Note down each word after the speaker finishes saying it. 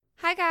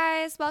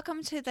guys,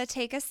 welcome to the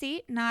Take a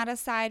Seat, Not a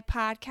Side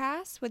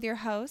podcast with your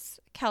hosts,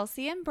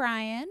 Kelsey and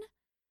Brian.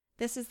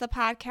 This is the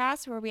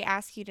podcast where we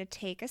ask you to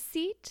take a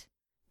seat,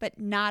 but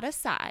not a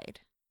side.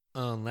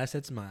 Unless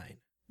it's mine.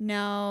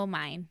 No,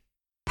 mine.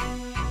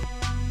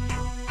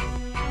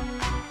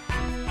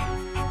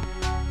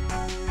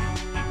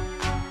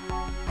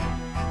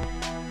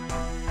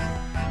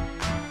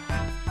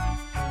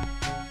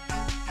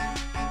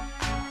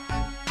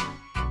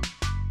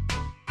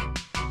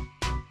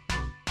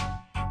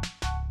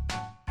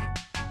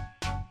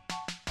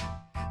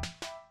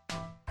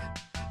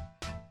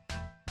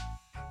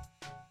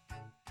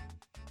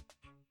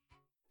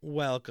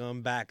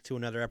 Welcome back to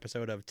another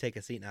episode of Take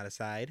a Seat, Not a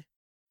Side.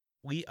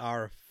 We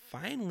are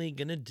finally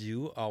going to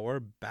do our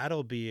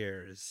battle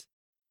beers.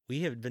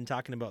 We have been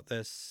talking about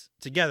this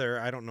together.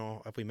 I don't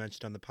know if we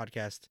mentioned on the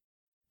podcast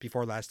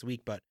before last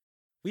week, but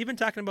we've been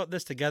talking about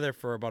this together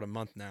for about a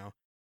month now.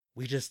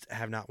 We just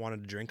have not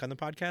wanted to drink on the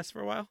podcast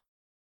for a while.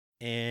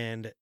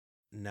 And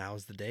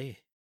now's the day.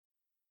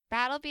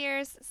 Battle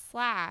beers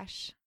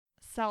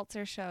 /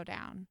 seltzer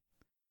showdown.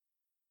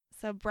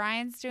 So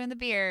Brian's doing the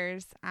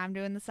beers, I'm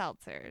doing the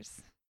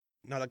seltzers.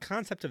 Now, the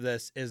concept of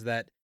this is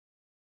that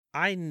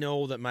I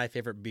know that my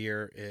favorite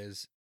beer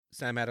is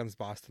Sam Adams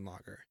Boston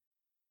Lager.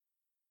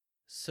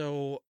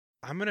 So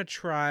I'm going to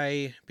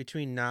try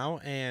between now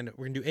and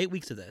we're going to do 8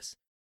 weeks of this.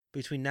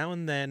 Between now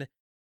and then,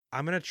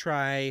 I'm going to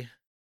try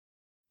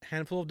a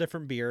handful of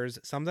different beers,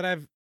 some that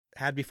I've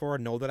had before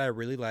and know that I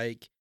really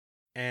like,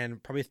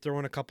 and probably throw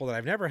in a couple that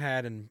I've never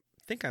had and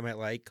think I might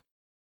like.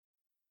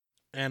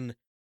 And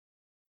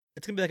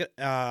it's going to be like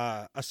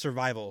a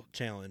survival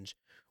challenge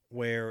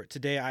where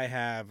today I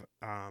have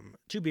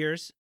 2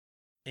 beers,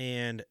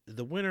 and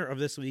the winner of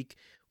this week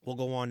will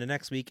go on to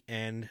next week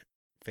and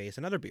face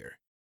another beer.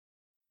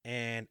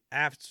 And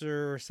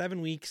after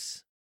 7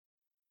 weeks,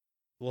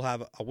 we'll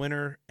have a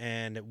winner,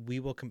 and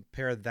we will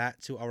compare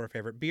that to our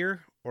favorite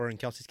beer, or in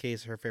Kelsey's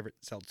case, her favorite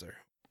seltzer.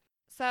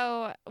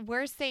 So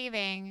we're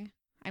saving,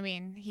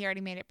 he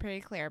already made it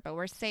pretty clear, but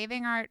we're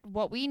saving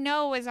what we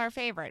know is our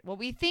favorite, what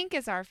we think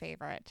is our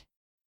favorite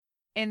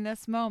in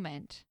this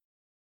moment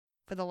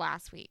for the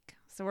last week.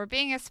 So we're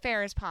being as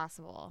fair as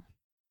possible.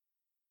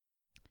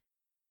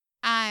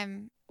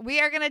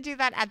 We are going to do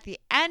that at the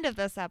end of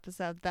this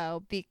episode,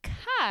 though,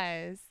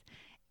 because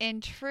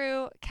in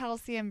true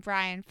Kelsey and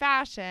Brian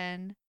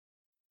fashion,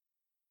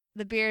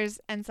 the beers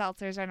and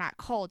seltzers are not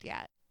cold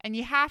yet. And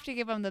you have to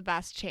give them the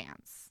best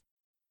chance.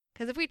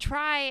 Because if we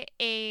try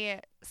a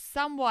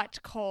somewhat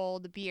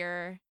cold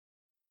beer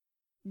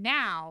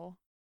now,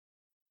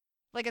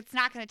 it's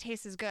not going to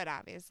taste as good,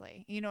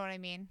 obviously. You know what I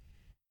mean?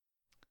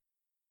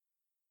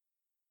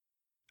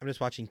 I'm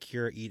just watching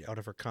Kira eat out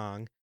of her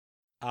Kong.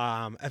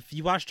 If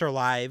you watched her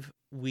live,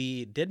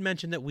 we did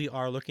mention that we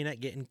are looking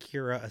at getting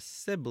Kira a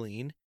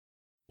sibling.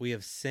 We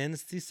have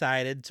since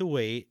decided to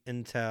wait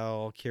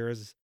until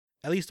Kira's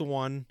at least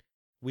one.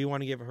 We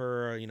want to give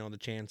her, the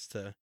chance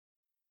to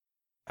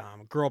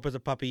grow up as a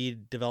puppy,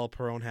 develop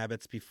her own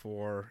habits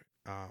before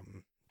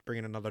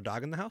bringing another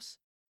dog in the house.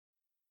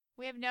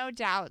 We have no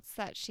doubts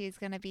that she's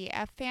going to be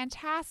a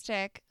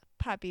fantastic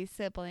puppy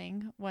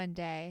sibling one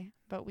day,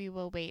 but we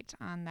will wait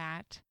on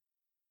that.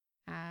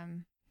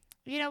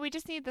 We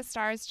just need the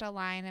stars to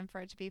align and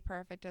for it to be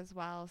perfect as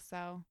well,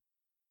 so.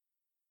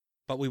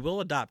 But we will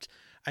adopt.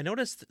 I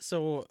noticed,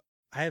 so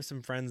I have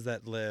some friends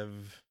that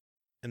live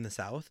in the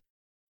South,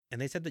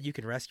 and they said that you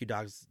can rescue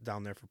dogs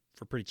down there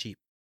for pretty cheap,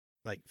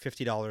 like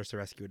 $50 to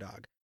rescue a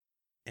dog.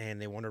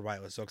 And they wondered why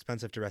it was so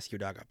expensive to rescue a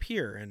dog up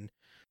here. And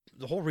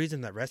the whole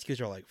reason that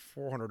rescues are like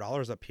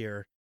 $400 up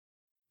here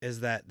is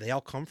that they all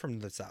come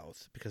from the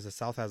South, because the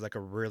South has like a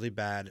really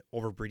bad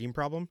overbreeding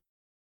problem.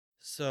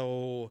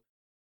 So,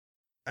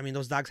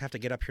 those dogs have to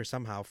get up here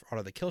somehow out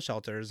of the kill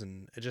shelters,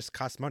 and it just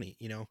costs money,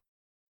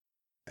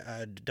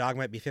 A dog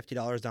might be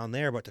 $50 down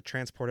there, but to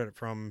transport it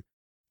from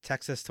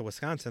Texas to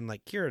Wisconsin,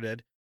 like Kira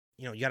did,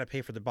 you got to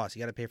pay for the bus, you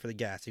got to pay for the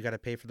gas, you got to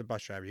pay for the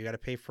bus driver, you got to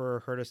pay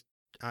for her to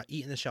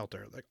eat in the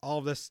shelter. Like all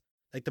of this,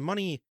 like the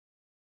money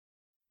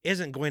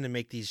isn't going to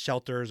make these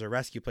shelters or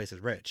rescue places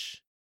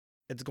rich.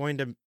 It's going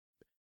to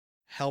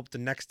help the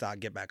next dog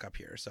get back up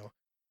here. So,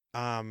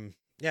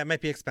 it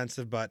might be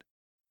expensive, but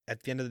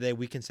at the end of the day,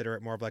 we consider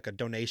it more of like a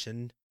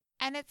donation.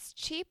 And it's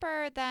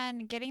cheaper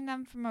than getting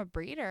them from a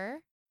breeder.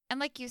 And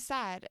like you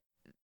said,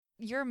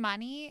 your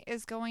money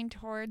is going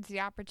towards the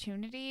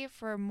opportunity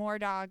for more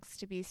dogs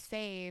to be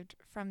saved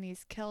from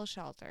these kill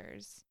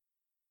shelters.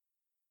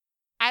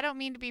 I don't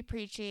mean to be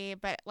preachy,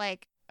 but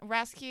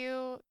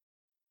rescue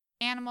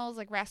animals,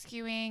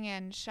 rescuing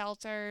and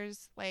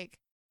shelters,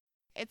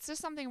 it's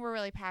just something we're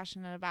really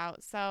passionate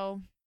about.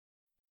 So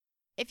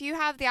if you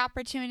have the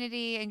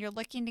opportunity and you're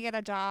looking to get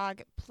a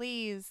dog,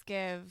 please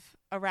give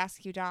a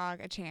rescue dog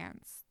a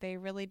chance. They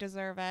really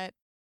deserve it.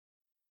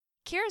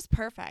 Kira's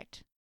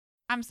perfect.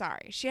 I'm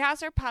sorry. She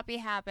has her puppy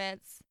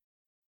habits.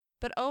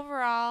 But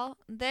overall,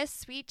 this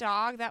sweet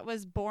dog that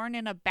was born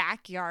in a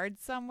backyard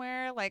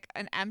somewhere, like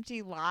an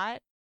empty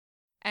lot,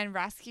 and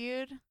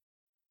rescued,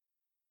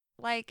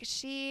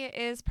 she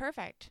is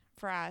perfect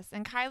for us.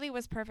 And Kylie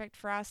was perfect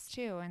for us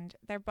too. And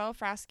they're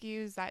both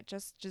rescues that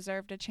just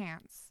deserved a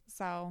chance.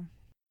 So.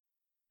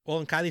 Well,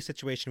 in Kylie's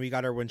situation, we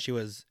got her when she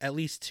was at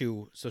least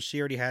 2. So she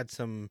already had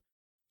some,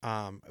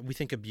 we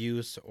think,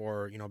 abuse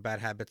or,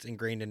 bad habits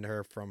ingrained into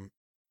her from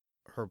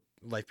her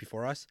life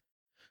before us.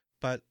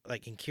 But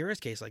like in Kira's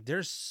case, like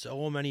there's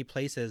so many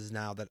places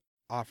now that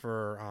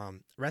offer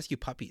rescue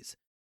puppies,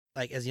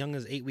 like as young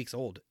as 8 weeks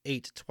old,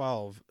 8,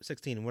 12,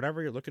 16,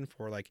 whatever you're looking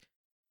for. Like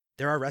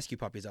there are rescue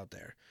puppies out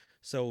there.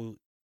 So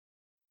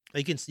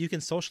you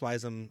can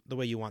socialize them the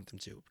way you want them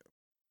to.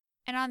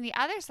 And on the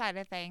other side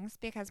of things,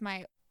 because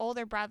my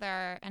older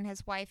brother and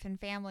his wife and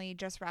family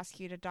just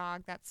rescued a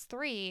dog that's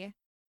 3,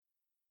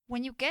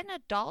 when you get an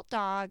adult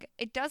dog,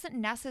 it doesn't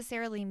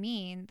necessarily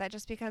mean that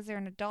just because they're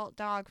an adult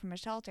dog from a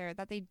shelter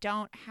that they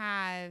don't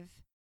have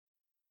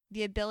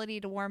the ability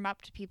to warm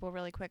up to people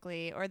really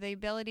quickly or the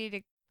ability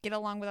to get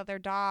along with other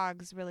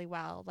dogs really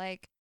well.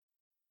 Like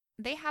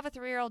they have a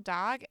 3-year-old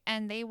dog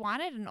and they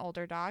wanted an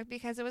older dog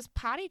because it was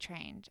potty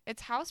trained.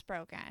 It's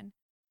housebroken.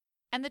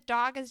 And the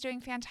dog is doing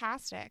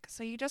fantastic.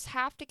 So you just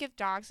have to give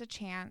dogs a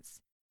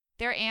chance.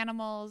 They're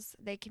animals.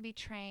 They can be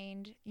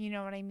trained. You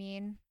know what I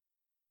mean?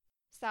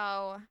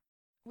 So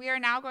we are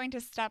now going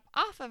to step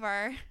off of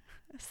our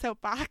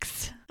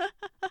soapbox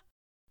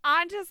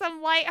onto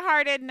some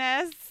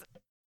lightheartedness.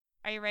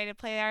 Are you ready to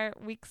play our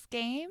week's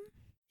game?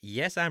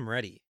 Yes, I'm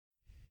ready.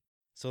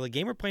 So the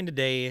game we're playing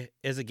today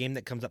is a game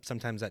that comes up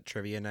sometimes at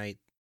trivia night.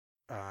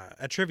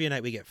 At trivia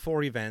night, we get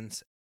 4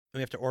 events, and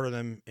we have to order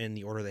them in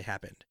the order they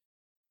happened.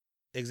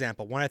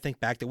 Example, one I think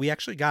back that we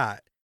actually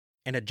got,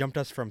 and it jumped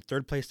us from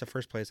 3rd place to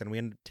 1st place, and we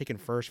ended up taking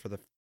first for might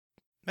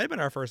have been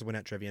our first win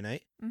at trivia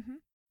night. Mm-hmm.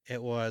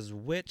 It was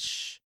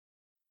which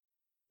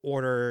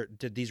order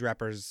did these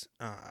rappers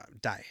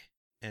die?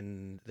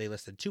 And they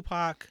listed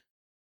Tupac,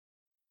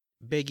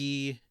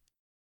 Biggie,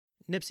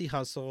 Nipsey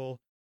Hussle,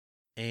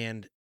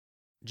 and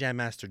Jam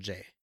Master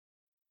Jay.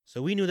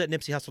 So we knew that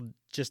Nipsey Hussle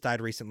just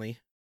died recently,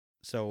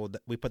 so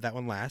we put that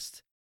one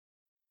last.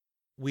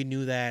 We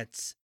knew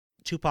that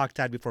Tupac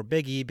died before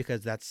Biggie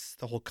because that's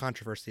the whole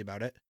controversy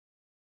about it.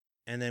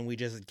 And then we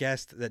just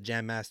guessed that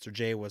Jam Master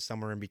Jay was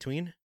somewhere in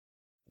between.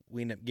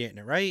 We ended up getting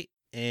it right,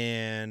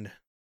 and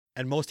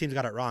most teams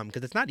got it wrong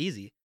because it's not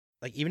easy.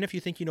 Like even if you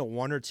think you know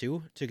 1 or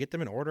 2, to get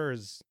them in order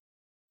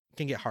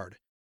can get hard.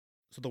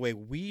 So the way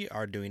we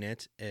are doing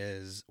it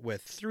is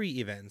with 3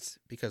 events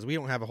because we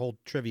don't have a whole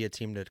trivia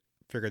team to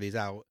figure these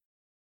out.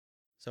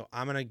 So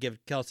I'm going to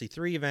give Kelsey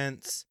 3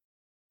 events.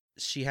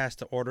 She has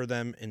to order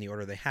them in the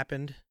order they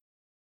happened.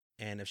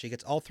 And if she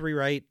gets all 3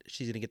 right,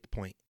 she's going to get the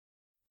point.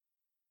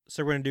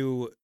 So we're going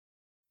to do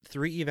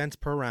 3 events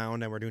per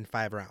round, and we're doing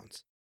 5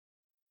 rounds.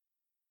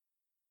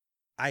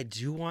 I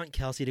do want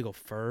Kelsey to go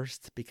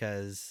first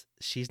because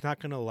she's not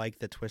going to like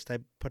the twist I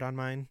put on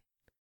mine.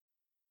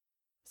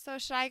 So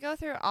should I go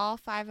through all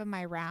 5 of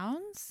my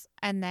rounds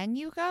and then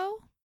you go?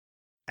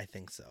 I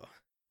think so.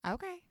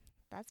 Okay,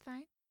 that's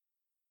fine.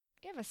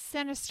 You have a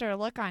sinister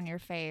look on your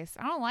face.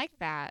 I don't like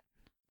that.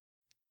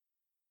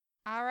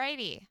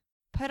 Alrighty.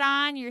 Put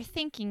on your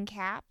thinking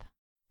cap,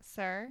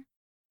 sir.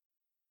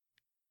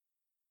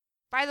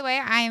 By the way,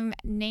 I'm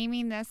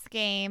naming this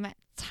game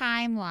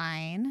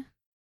Timeline.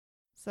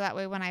 So that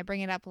way when I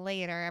bring it up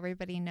later,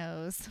 everybody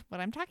knows what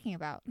I'm talking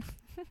about.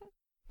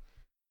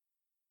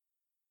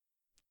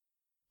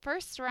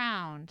 First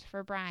round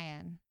for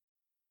Brian.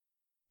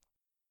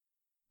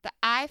 The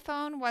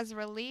iPhone was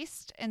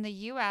released in the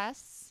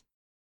U.S.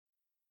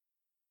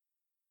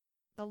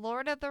 The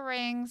Lord of the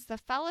Rings, The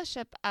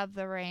Fellowship of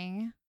the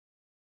Ring,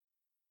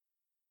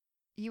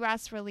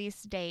 U.S.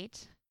 release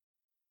date.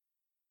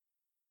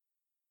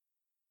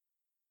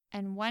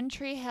 And One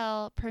Tree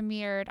Hill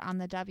premiered on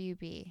the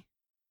WB.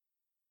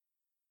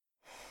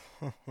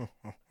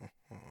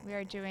 We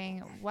are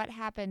doing what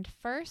happened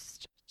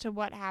first to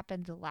what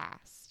happened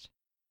last.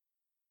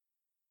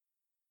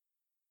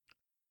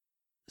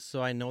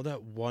 So I know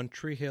that One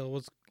Tree Hill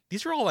was...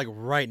 These are all like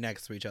right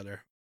next to each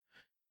other.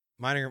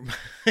 Mine are...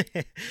 I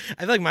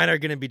feel like mine are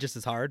going to be just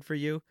as hard for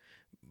you,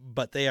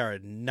 but they are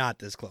not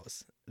this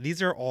close.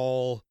 These are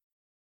all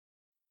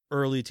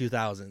early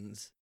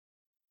 2000s.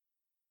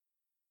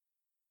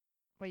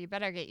 Well, you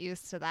better get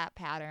used to that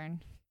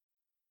pattern.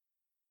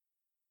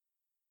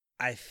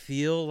 I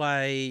feel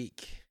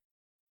like...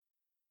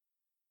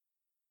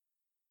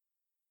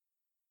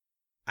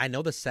 I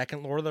know the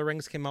second Lord of the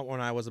Rings came out when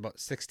I was about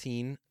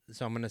 16,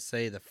 so I'm going to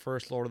say the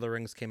first Lord of the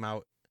Rings came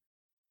out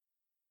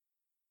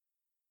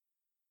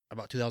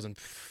about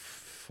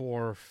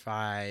 2004 or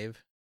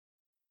 5.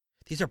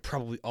 These are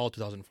probably all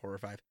 2004 or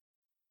 5.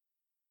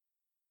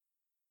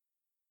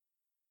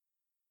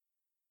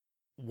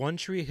 One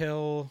Tree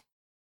Hill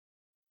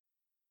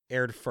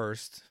aired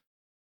first,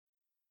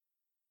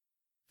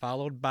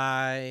 followed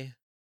by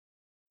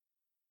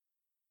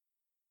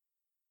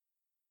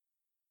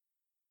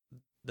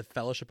The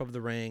Fellowship of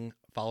the Ring,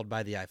 followed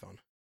by the iPhone.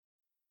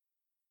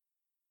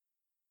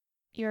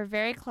 You were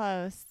very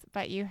close,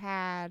 but you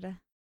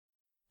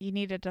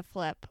needed to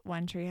flip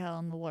One Tree Hill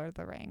and The Lord of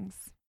the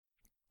Rings.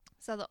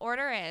 So the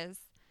order is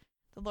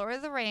The Lord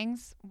of the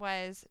Rings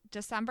was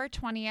December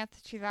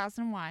 20th,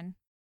 2001.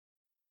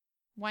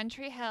 One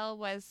Tree Hill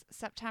was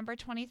September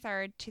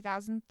 23rd,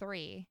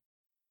 2003.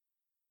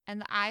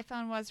 And the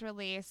iPhone was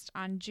released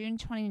on June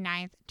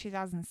 29th,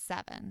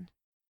 2007.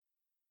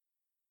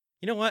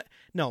 You know what?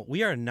 No,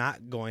 we are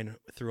not going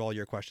through all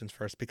your questions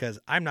first because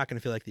I'm not going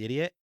to feel like the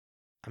idiot.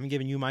 I'm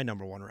giving you my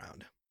number one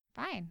round.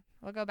 Fine.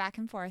 We'll go back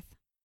and forth.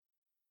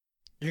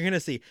 You're going to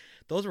see.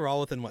 Those were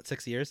all within,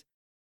 6 years?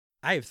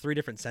 I have 3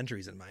 different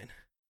centuries in mine.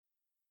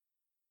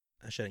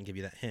 I shouldn't give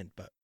you that hint,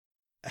 but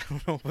I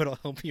don't know if it'll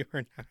help you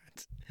or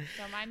not.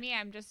 Don't mind me.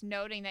 I'm just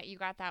noting that you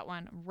got that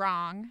one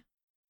wrong.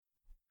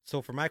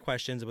 So for my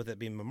questions, with it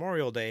being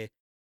Memorial Day,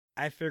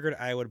 I figured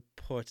I would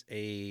put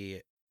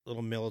a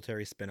little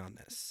military spin on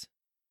this.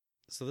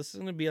 So this is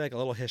going to be like a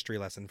little history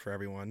lesson for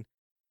everyone.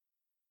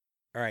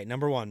 All right,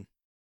 number 1.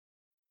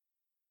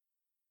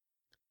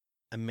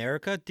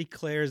 America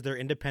declares their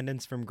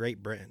independence from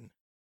Great Britain.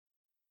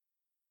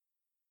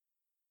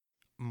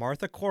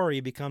 Martha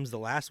Corey becomes the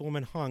last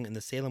woman hung in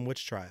the Salem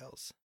witch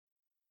trials.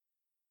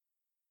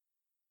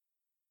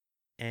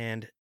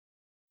 And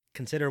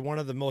considered one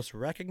of the most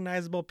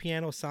recognizable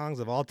piano songs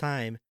of all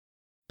time,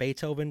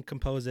 Beethoven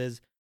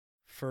composes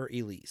Für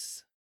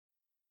Elise.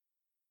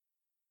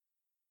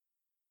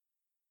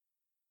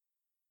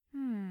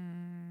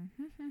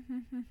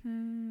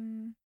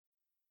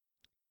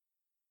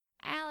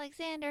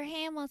 Alexander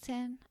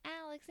Hamilton.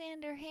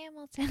 Alexander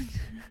Hamilton.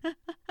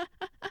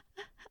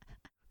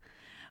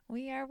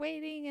 We are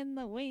waiting in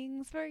the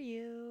wings for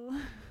you.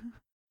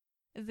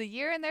 Is the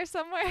year in there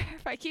somewhere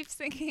if I keep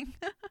singing?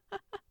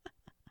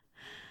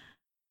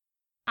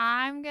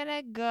 I'm going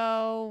to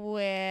go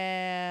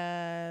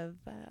with...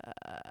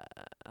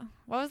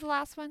 what was the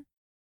last one?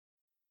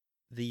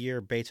 The year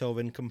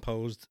Beethoven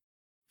composed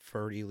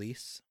Für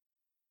Elise.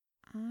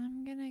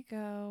 I'm going to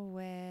go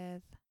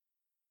with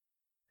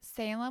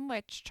Salem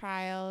witch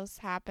trials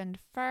happened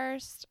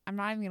first. I'm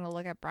not even going to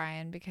look at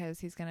Brian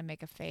because he's going to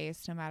make a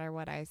face no matter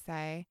what I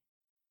say.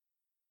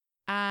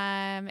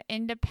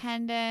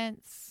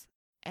 Independence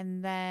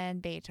and then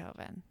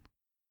Beethoven.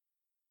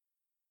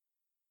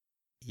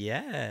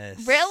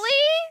 Yes. Really?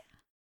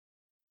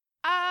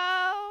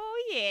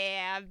 Oh,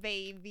 yeah,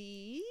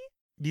 baby.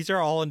 These are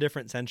all in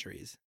different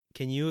centuries.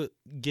 Can you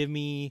give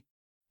me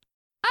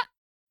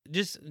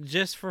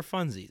just for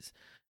funsies?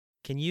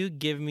 Can you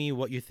give me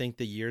what you think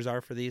the years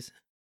are for these?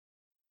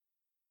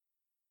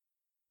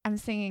 I'm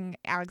singing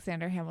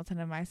Alexander Hamilton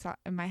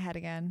in my head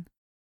again.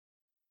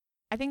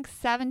 I think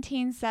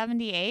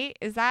 1778.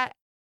 Is that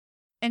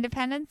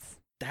independence?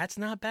 That's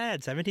not bad.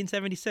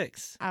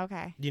 1776.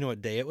 Okay. Do you know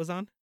what day it was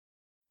on?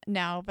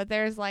 No, but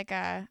there's like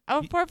a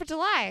 4th of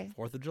July.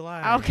 4th of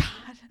July. Oh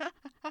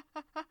God.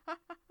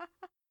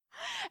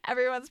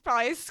 Everyone's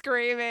probably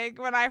screaming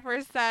when I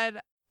first said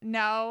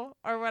no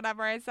or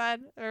whatever I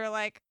said. They were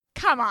like,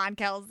 "Come on,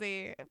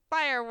 Kelsey,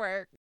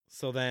 firework."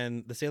 So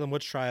then the Salem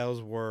witch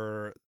trials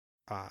were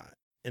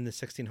in the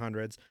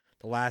 1600s.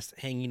 The last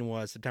hanging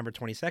was September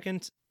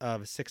 22nd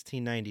of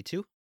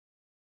 1692.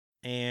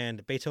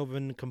 And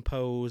Beethoven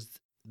composed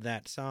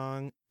that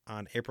song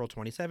on April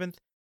 27th,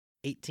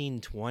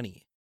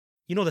 1820.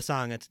 You know the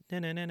song. It's... Yeah,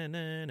 I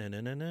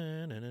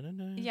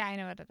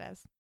know what it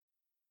is.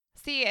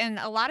 See, and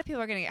a lot of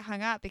people are going to get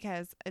hung up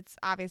because it's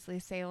obviously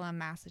Salem,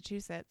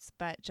 Massachusetts.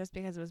 But just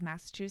because it was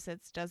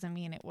Massachusetts doesn't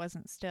mean it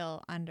wasn't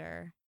still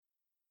under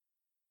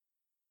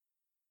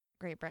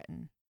Great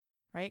Britain.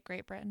 Right?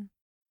 Great Britain.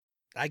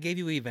 I gave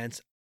you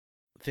events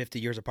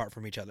 50 years apart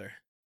from each other.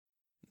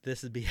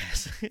 This is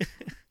BS.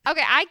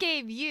 Okay, I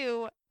gave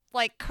you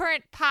like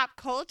current pop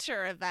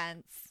culture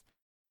events.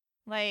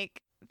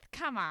 Like,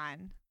 come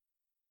on.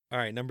 All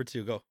right, number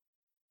 2, go.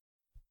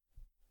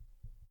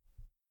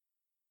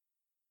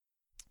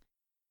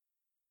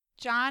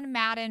 John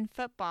Madden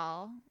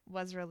Football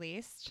was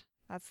released.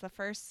 That's the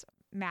first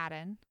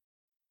Madden.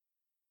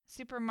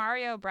 Super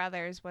Mario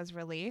Brothers was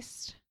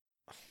released.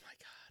 Oh my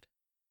God.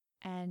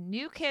 And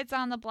New Kids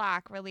on the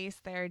Block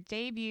released their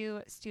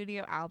debut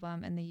studio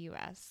album in the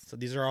U.S. So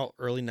these are all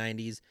early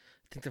 90s.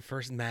 I think the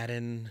first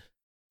Madden...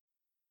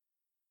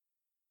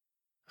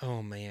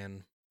 Oh,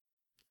 man.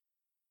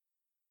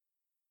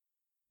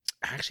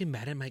 Actually,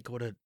 Madden might go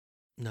to...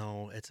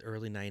 No, it's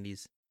early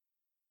 90s.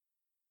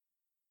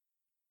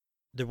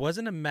 There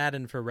wasn't a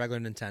Madden for regular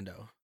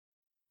Nintendo,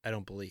 I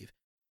don't believe.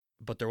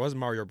 But there was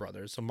Mario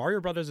Brothers. So Mario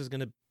Brothers is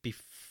going to be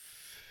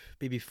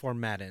before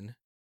Madden.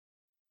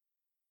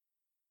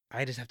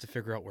 I just have to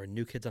figure out where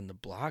New Kids on the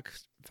Block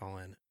fall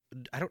in.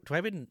 Do I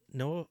even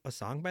know a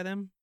song by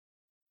them?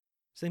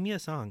 Sing me a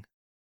song.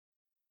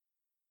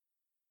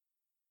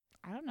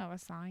 I don't know a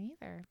song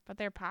either, but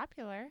they're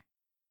popular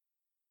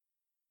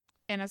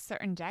in a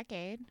certain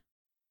decade.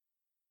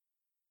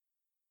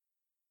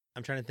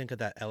 I'm trying to think of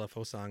that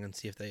LFO song and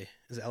see if they...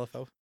 Is it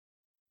LFO?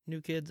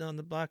 New Kids on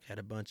the Block had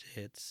a bunch of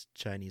hits.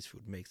 Chinese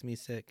food makes me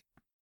sick.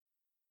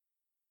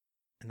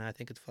 And I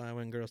think it's fly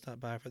when girls stop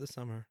by for the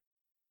summer.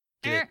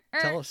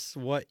 Tell us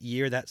what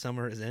year that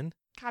summer is in.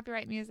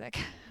 Copyright music.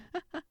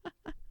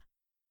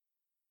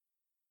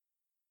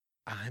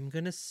 I'm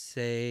gonna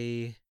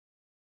say,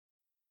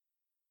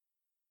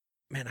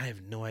 man, I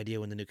have no idea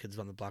when the New Kids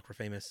on the Block were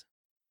famous.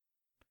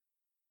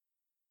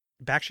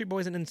 Backstreet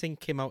Boys and NSYNC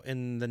came out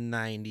in the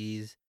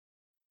 90s.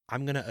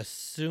 I'm gonna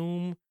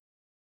assume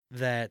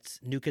that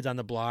New Kids on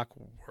the Block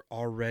were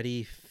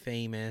already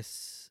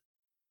famous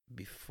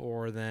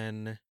before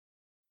then.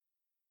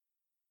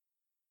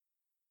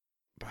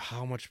 But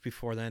how much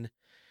before then?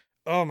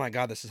 Oh my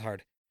God, this is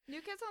hard.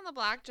 New Kids on the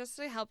Block, just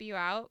to help you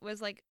out,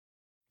 was like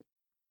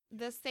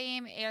the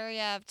same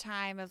area of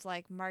time as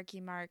like Marky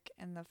Mark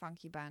and the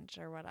Funky Bunch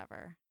or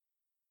whatever.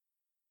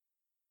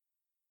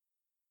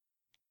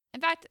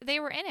 In fact, they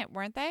were in it,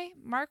 weren't they?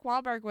 Mark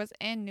Wahlberg was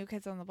in New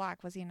Kids on the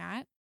Block, was he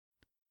not?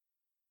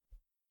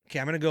 Okay,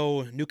 I'm gonna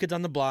go New Kids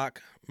on the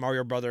Block,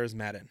 Mario Brothers,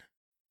 Madden.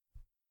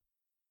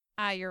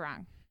 You're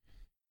wrong.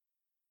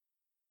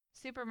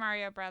 Super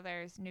Mario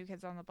Brothers, New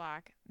Kids on the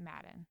Block,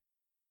 Madden.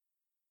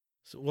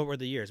 So what were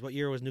the years? What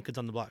year was New Kids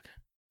on the Block?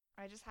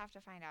 I just have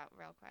to find out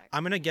real quick.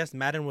 I'm gonna guess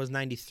Madden was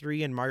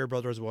 93 and Mario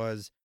Brothers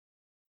was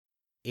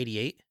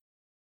 88.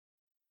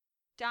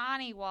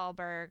 Donnie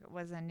Wahlberg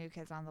was in New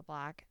Kids on the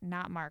Block,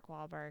 not Mark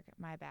Wahlberg.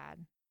 My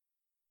bad.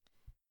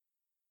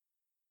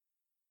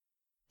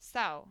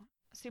 So,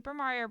 Super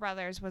Mario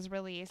Brothers was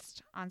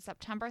released on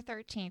September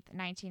 13th,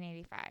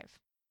 1985.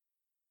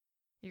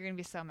 You're going to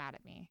be so mad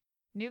at me.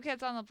 New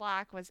Kids on the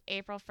Block was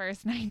April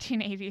 1st,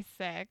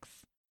 1986.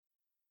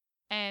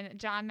 And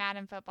John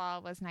Madden Football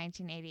was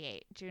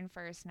 1988, June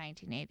 1st,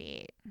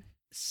 1988.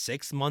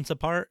 6 months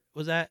apart,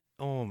 was that?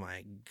 Oh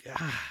my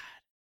God.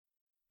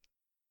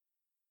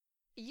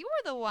 You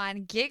were the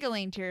one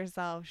giggling to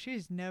yourself,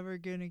 she's never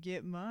going to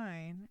get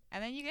mine.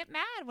 And then you get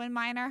mad when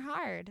mine are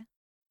hard.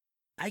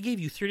 I gave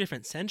you 3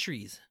 different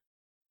centuries.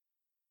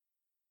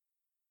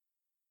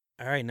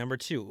 All right, number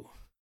 2.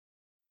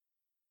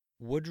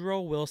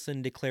 Woodrow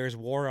Wilson declares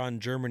war on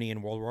Germany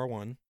in World War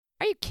I.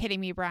 Are you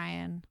kidding me,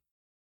 Brian?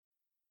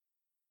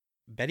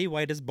 Betty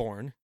White is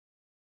born.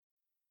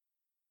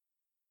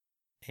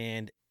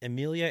 And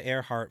Amelia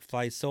Earhart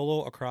flies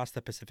solo across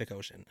the Pacific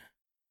Ocean.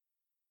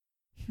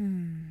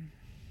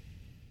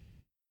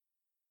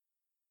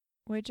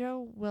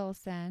 Woodrow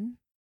Wilson,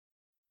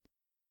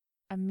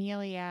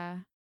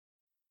 Amelia,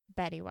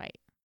 Betty White.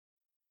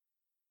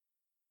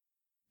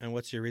 And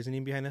what's your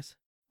reasoning behind this?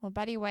 Well,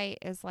 Betty White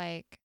is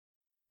like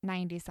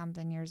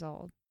 90-something years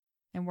old,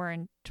 and we're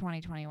in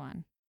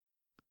 2021.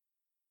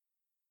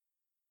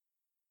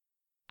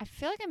 I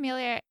feel like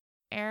Amelia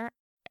Earhart?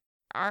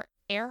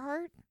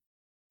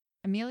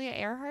 Amelia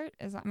Earhart?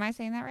 Am I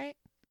saying that right?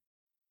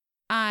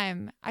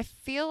 I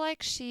feel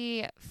like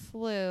she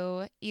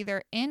flew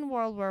either in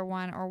World War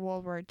I or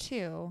World War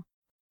II.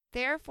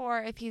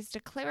 Therefore, if he's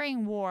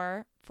declaring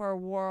war for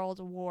World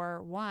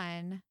War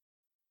I,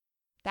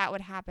 that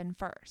would happen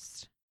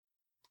first.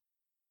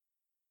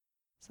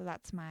 So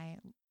that's my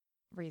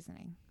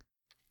reasoning.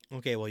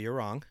 Okay, well, you're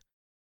wrong.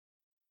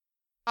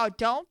 Oh,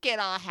 don't get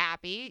all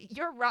happy.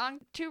 You're wrong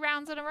 2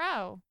 rounds in a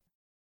row.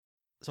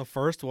 So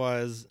first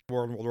was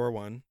World War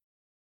I,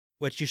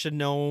 which you should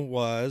know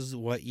was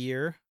what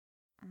year?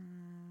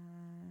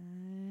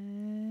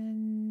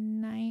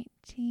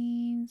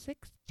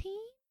 1916?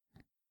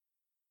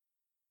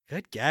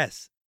 Good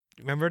guess.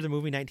 Remember the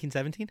movie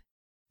 1917?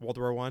 World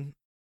War I? Well,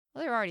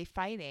 they were already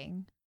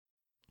fighting.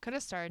 Could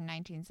have started in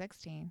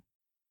 1916.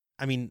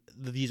 I mean,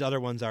 these other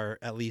ones are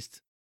at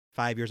least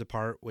 5 years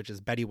apart, which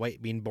is Betty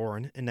White being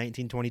born in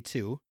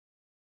 1922.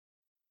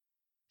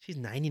 She's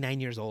 99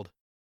 years old.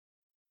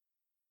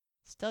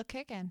 Still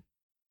kicking.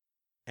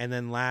 And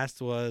then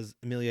last was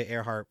Amelia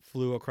Earhart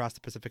flew across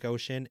the Pacific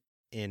Ocean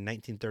in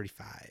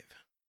 1935.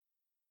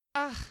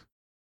 Ugh.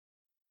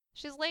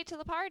 She's late to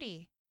the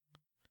party.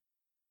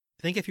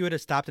 I think if you would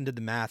have stopped and did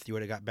the math, you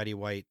would have got Betty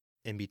White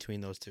in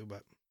between those two,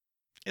 but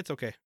it's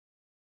okay.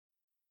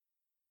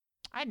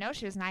 I know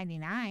she was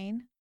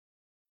 99.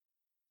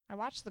 I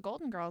watch the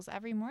Golden Girls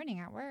every morning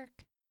at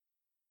work.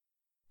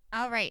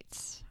 All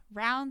right.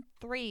 Round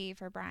 3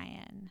 for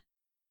Brian.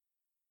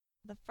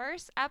 The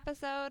first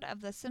episode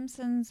of The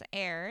Simpsons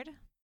aired.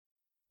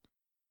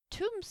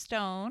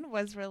 Tombstone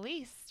was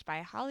released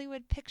by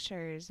Hollywood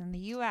Pictures in the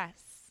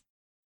U.S.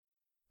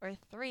 Or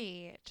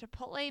 3.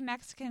 Chipotle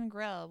Mexican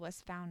Grill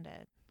was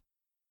founded.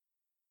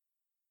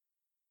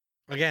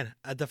 Again,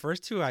 the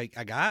first two I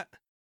got.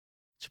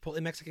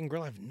 Chipotle Mexican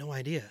Grill, I have no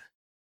idea.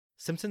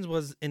 Simpsons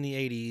was in the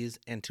 80s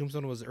and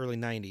Tombstone was early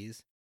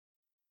 90s.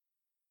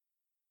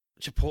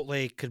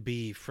 Chipotle could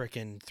be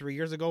frickin' 3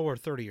 years ago or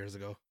 30 years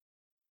ago.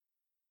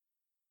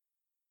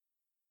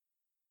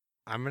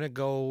 I'm going to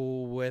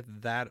go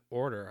with that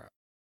order.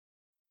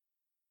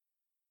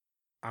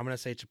 I'm going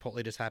to say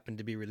Chipotle just happened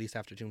to be released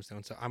after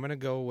Tombstone. So I'm going to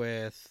go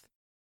with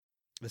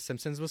The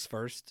Simpsons was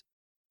first.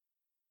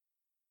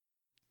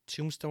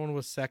 Tombstone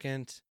was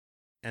second.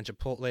 And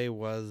Chipotle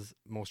was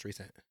most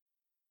recent.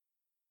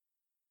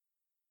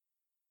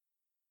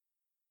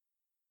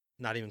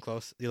 Not even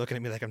close. You're looking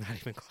at me like I'm not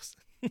even close.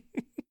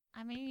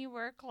 I mean, you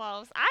were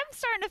close. I'm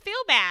starting to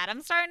feel bad.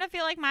 I'm starting to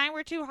feel like mine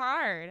were too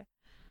hard.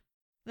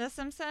 The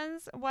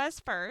Simpsons was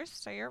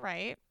first, so you're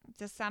right.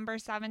 December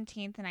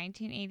 17th,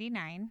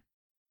 1989.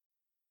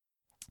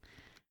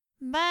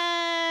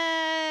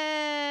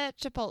 But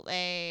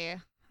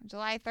Chipotle,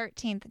 July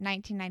 13th,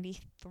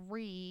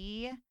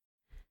 1993.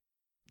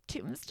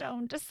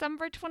 Tombstone,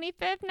 December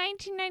 25th,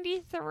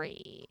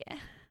 1993.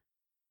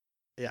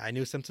 Yeah, I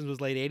knew Simpsons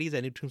was late 80s.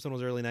 I knew Tombstone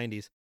was early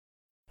 90s.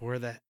 Where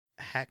the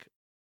heck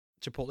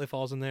Chipotle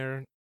falls in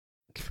there,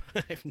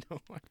 I have no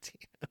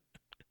idea.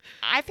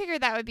 I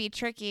figured that would be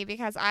tricky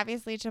because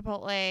obviously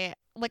Chipotle,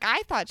 like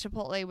I thought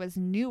Chipotle was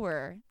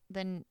newer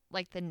than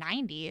like the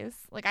 90s.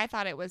 Like I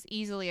thought it was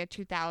easily a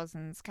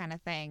 2000s kind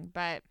of thing,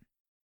 but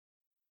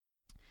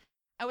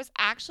I was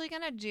actually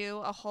going to do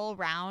a whole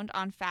round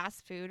on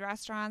fast food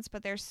restaurants,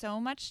 but there's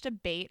so much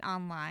debate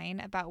online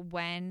about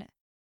when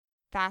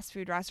fast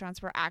food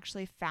restaurants were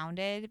actually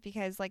founded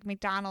because like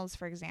McDonald's,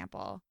 for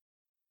example,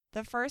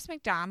 the first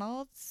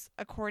McDonald's,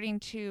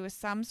 according to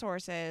some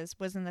sources,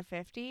 was in the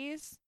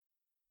 50s.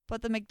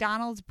 But the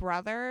McDonald's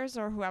brothers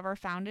or whoever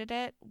founded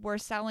it were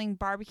selling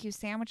barbecue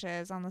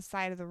sandwiches on the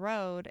side of the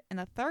road in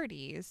the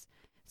 30s.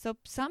 So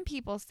some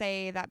people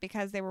say that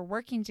because they were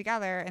working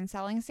together and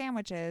selling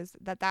sandwiches,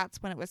 that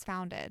that's when it was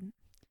founded.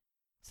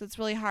 So it's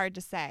really hard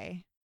to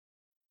say.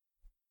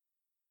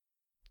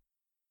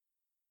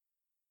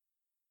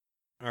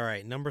 All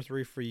right, number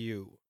 3 for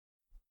you.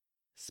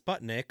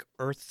 Sputnik,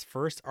 Earth's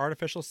first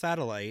artificial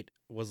satellite,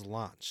 was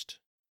launched.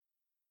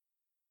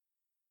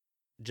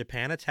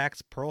 Japan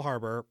attacks Pearl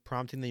Harbor,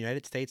 prompting the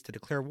United States to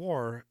declare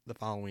war the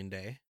following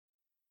day.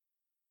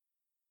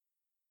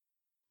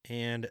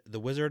 And The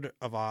Wizard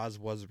of Oz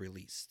was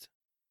released.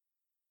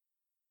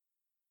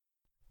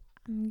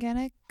 I'm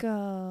gonna go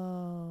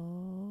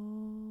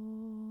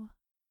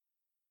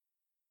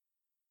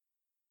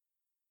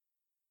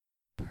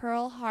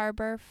Pearl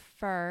Harbor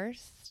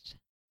first.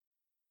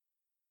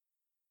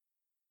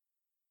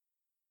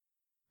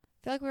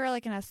 I feel like we were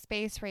like in a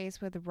space race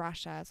with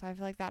Russia, so I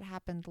feel like that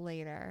happened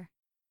later.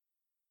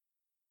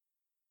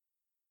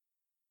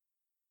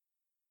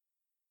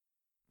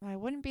 I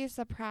wouldn't be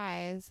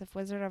surprised if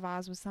Wizard of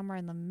Oz was somewhere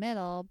in the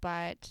middle,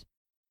 but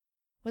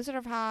Wizard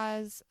of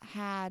Oz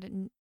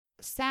had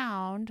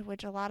sound,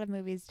 which a lot of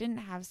movies didn't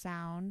have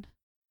sound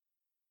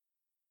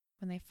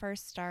when they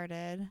first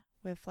started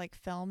with like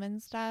film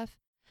and stuff.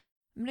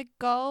 I'm going to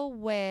go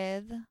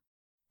with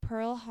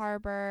Pearl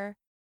Harbor,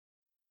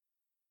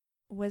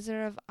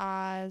 Wizard of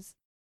Oz,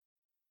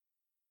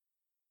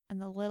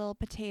 and the little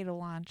potato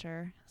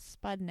launcher,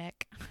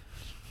 Sputnik.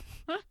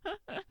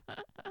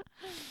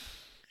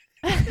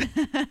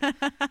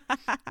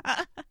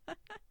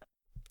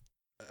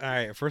 All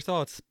right, first of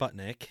all, it's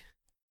Sputnik.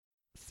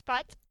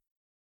 Sput?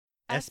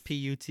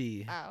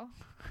 S-P-U-T. Oh.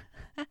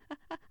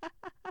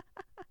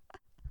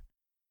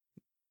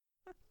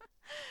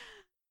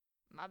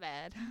 My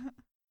bad.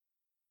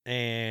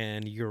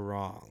 And you're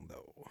wrong,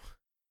 though.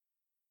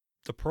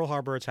 The Pearl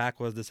Harbor attack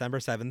was December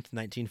 7th,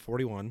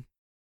 1941.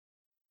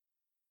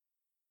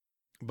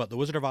 But The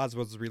Wizard of Oz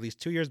was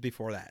released 2 years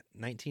before that,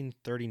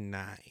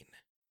 1939.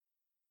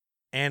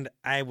 And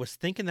I was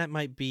thinking that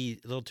might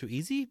be a little too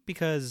easy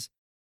because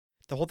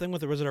the whole thing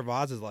with The Wizard of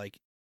Oz is like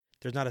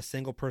there's not a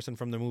single person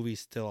from the movie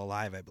still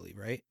alive, I believe,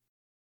 right?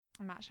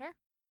 I'm not sure.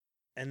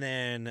 And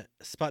then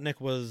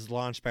Sputnik was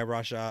launched by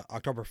Russia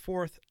October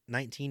 4th,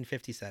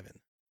 1957.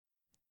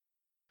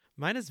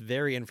 Mine is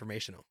very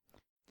informational.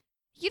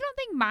 You don't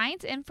think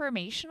mine's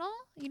informational?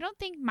 You don't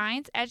think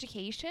mine's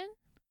education?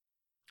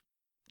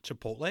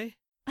 Chipotle?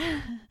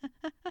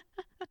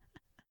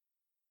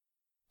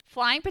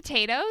 Flying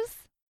potatoes?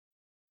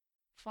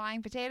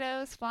 Flying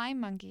potatoes, flying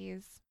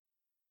monkeys.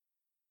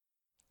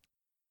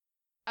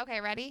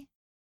 Okay, ready?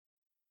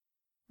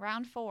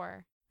 Round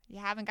 4. You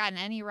haven't gotten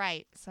any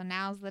right, so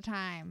now's the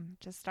time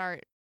to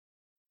start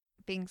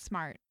being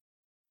smart.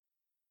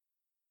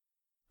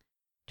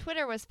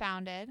 Twitter was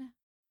founded.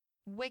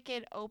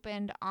 Wicked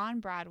opened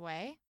on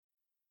Broadway.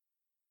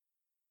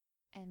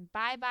 And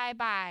Bye Bye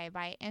Bye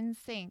by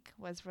NSYNC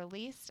was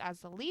released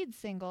as the lead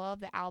single of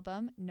the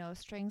album No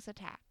Strings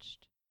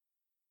Attached.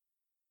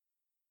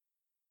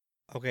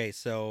 Okay,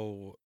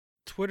 so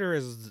Twitter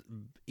is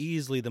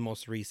easily the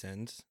most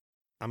recent.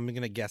 I'm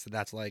going to guess that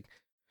that's like,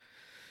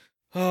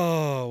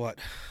 what?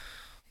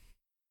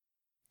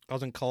 I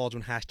was in college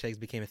when hashtags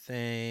became a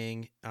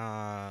thing.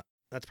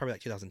 That's probably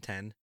like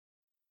 2010.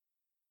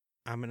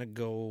 I'm going to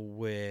go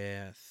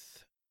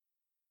with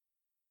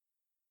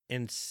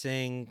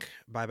NSYNC.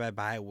 Bye Bye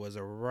Bye was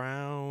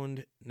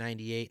around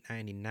 98,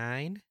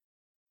 99.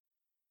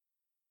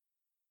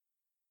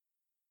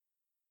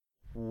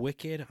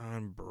 Wicked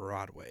on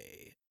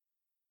Broadway.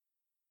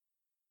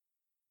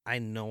 I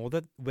know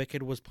that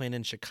Wicked was playing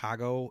in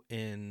Chicago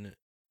in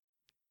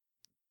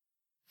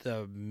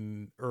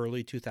the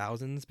early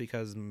 2000s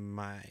because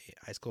my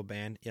high school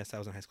band, yes, I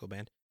was in a high school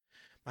band.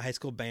 My high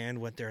school band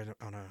went there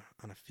on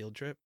a field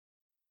trip.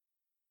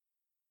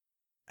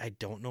 I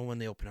don't know when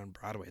they opened on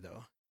Broadway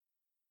though.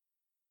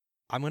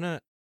 I'm gonna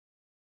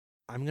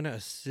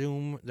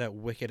assume that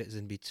Wicked is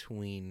in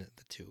between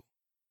the two.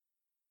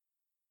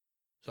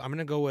 So I'm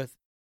gonna go with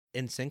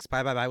NSYNC's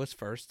Bye Bye Bye was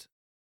first.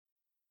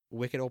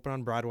 Wicked Open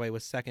on Broadway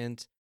was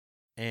second.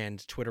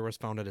 And Twitter was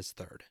founded as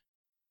third.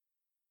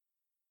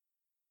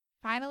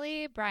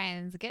 Finally,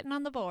 Brian's getting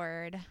on the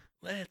board.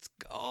 Let's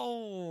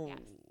go. Yes,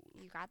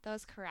 you got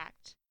those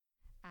correct.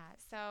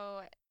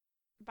 So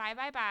Bye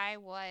Bye Bye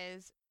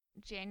was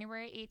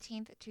January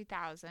 18th,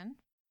 2000.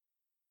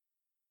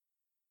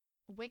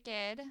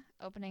 Wicked,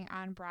 opening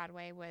on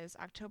Broadway, was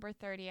October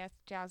 30th,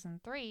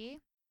 2003.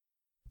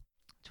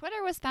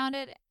 Twitter was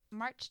founded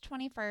March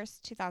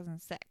 21st,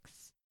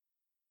 2006.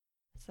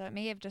 So it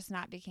may have just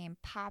not became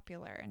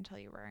popular until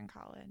you were in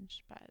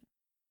college, but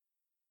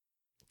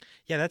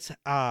Yeah, that's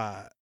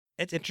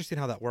it's interesting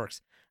how that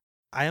works.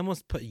 I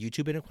almost put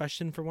YouTube in a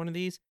question for one of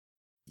these.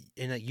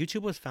 And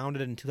YouTube was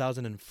founded in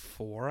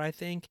 2004, I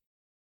think.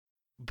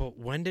 But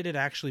when did it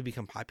actually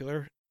become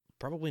popular?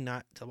 Probably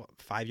not till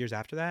 5 years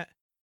after that.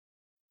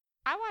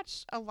 I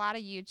watched a lot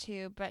of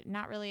YouTube, but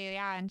not really,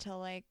 until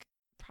like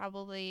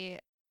probably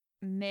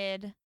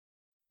mid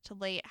to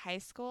late high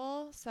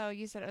school. So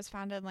you said it was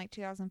founded in like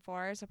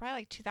 2004. So probably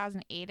like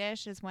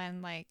 2008-ish is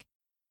when like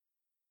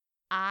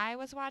I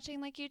was watching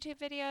like YouTube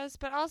videos.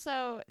 But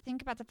also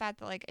think about the fact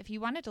that like if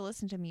you wanted to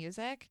listen to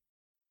music,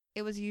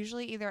 it was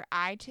usually either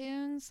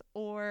iTunes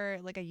or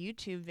like a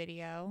YouTube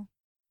video.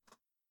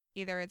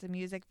 Either it's a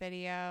music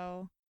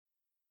video,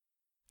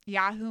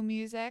 Yahoo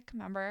Music,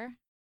 remember?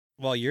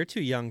 Well, you're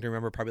too young to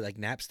remember probably like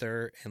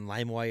Napster and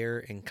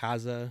LimeWire and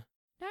Kazaa.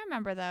 I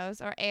remember those,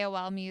 or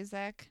AOL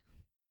Music.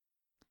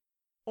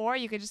 Or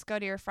you could just go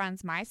to your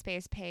friend's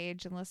MySpace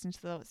page and listen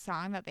to the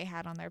song that they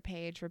had on their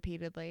page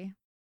repeatedly.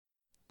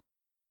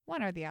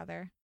 One or the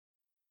other.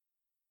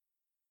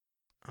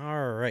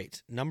 All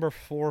right. Number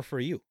 4 for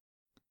you.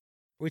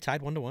 Are we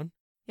tied 1-1?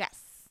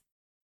 Yes.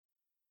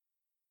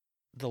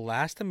 The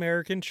last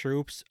American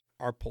troops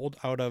are pulled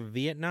out of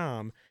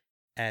Vietnam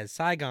as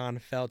Saigon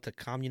fell to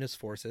communist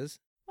forces.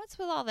 What's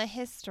with all the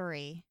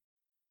history?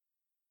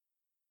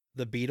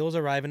 The Beatles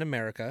arrive in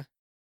America.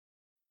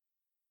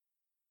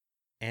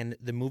 And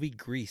the movie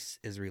Grease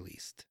is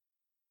released.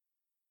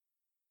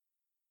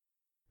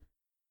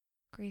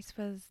 Grease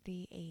was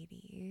the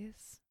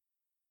 80s.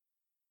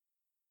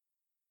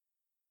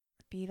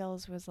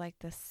 Beatles was like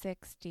the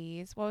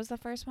 60s. What was the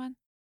first one?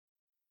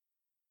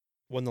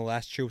 When the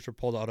last troops were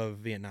pulled out of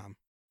Vietnam.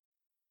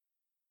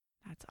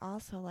 That's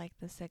also like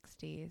the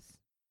 60s,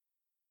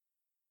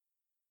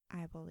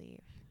 I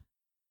believe.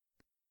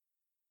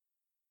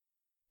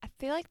 I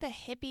feel like the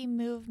hippie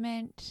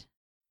movement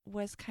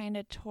was kind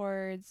of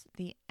towards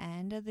the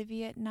end of the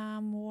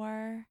Vietnam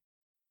War,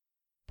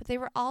 but they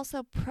were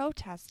also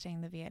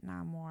protesting the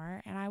Vietnam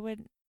War, and I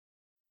would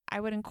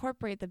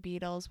incorporate the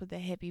Beatles with the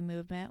hippie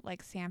movement,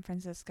 like San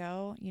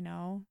Francisco, you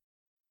know,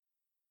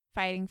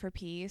 fighting for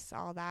peace,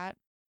 all that.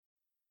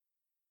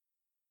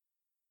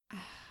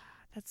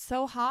 That's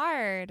so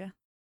hard.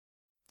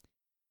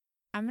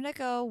 I'm going to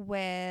go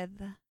with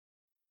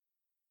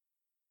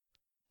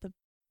the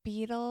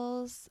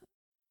Beatles,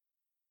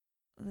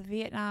 the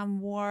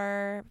Vietnam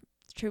War,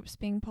 troops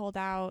being pulled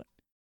out,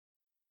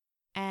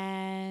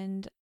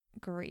 and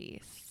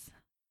Grease,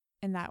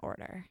 in that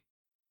order.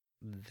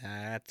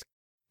 That's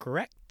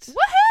correct.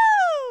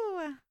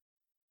 Woohoo!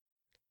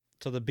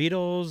 So the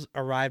Beatles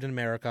arrived in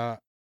America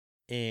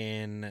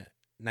in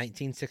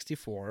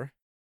 1964.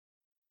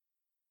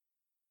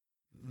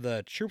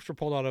 The troops were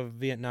pulled out of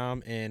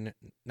Vietnam in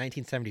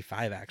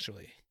 1975,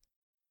 actually.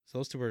 So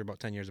those two were about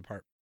 10 years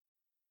apart.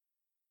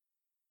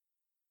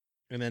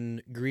 And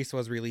then Grease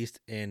was released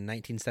in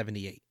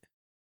 1978.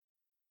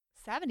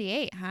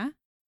 78, huh?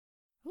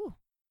 Ooh.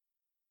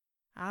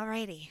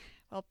 Alrighty.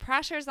 Well,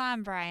 pressure's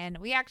on, Brian.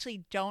 We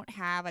actually don't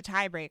have a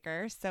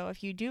tiebreaker, so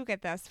if you do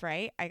get this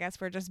right, I guess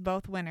we're just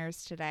both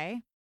winners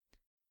today.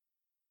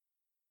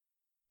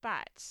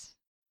 But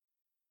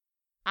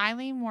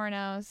Eileen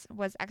Wuornos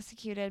was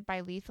executed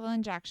by lethal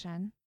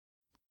injection.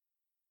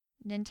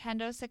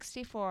 Nintendo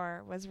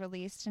 64 was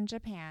released in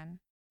Japan.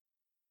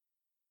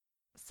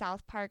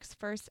 South Park's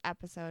first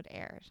episode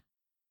aired.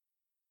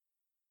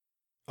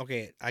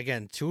 Okay,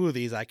 again, two of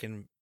these I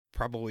can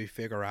probably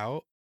figure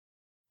out.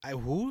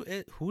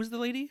 Who's the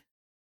lady?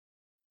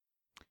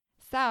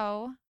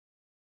 So,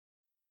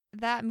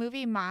 that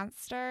movie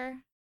Monster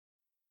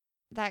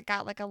that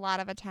got like a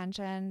lot of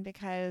attention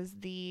because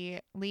the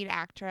lead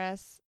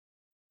actress,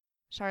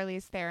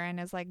 Charlize Theron,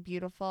 is like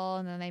beautiful,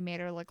 and then they made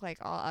her look like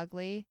all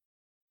ugly.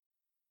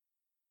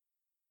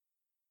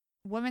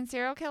 Woman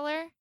serial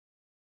killer?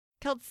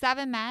 Killed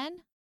 7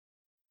 men?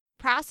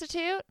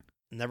 Prostitute?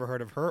 Never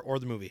heard of her or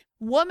the movie.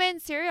 Woman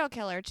serial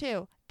killer,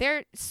 too.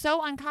 They're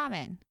so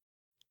uncommon.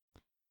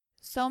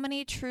 So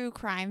many true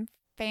crime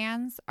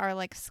fans are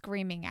like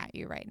screaming at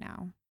you right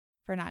now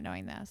for not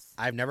knowing this.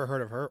 I've never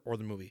heard of her or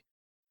the movie.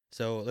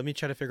 So let me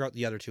try to figure out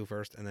the other two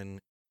first and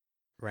then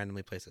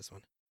randomly place this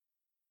one.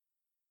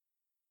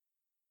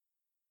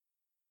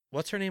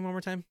 What's her name one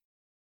more time?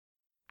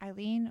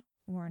 Eileen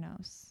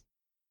Wuornos.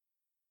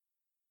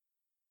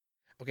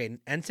 Okay,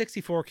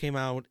 N64 came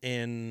out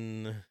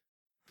in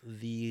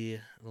the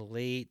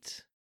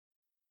late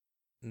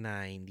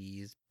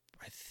 90s.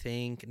 I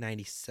think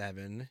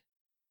 97.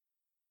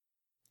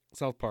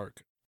 South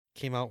Park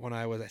came out when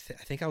I was, I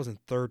think I was in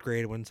 3rd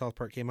grade when South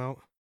Park came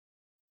out.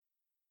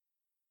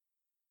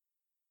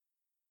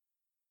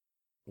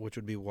 Which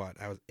would be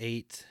what? I was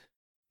 8,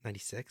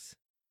 96? Did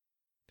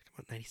it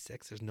come out in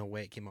 96? There's no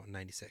way it came out in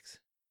 96.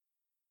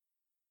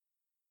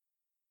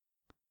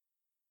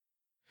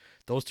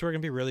 Those two are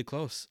going to be really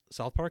close.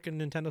 South Park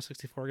and Nintendo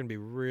 64 are going to be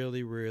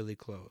really, really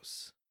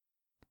close.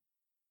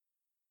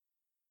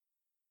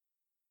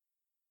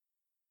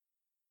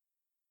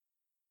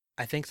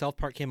 I think South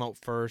Park came out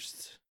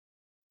first,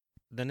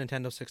 then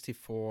Nintendo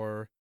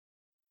 64,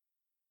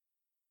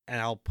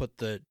 and I'll put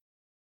the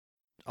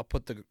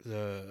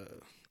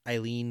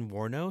Eileen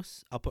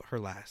Wuornos, I'll put her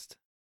last.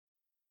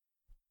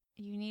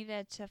 You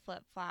needed to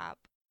flip-flop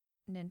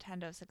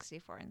Nintendo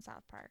 64 and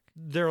South Park.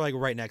 They're like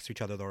right next to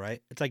each other though,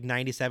 right? It's like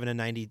 97 and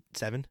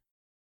 97.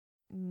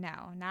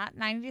 No, not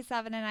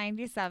 97 and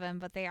 97,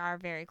 but they are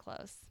very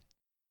close.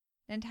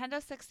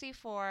 Nintendo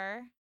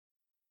 64,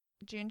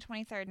 June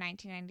 23rd,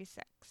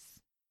 1996.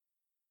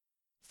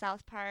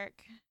 South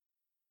Park,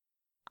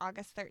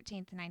 August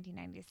 13th,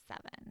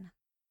 1997.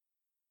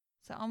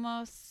 So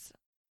almost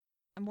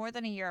more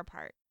than a year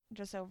apart,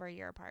 just over a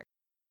year apart.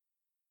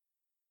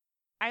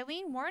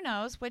 Eileen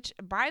Wuornos, which,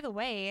 by the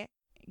way,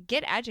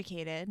 get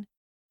educated,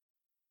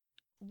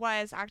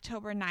 was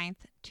October 9th,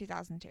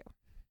 2002.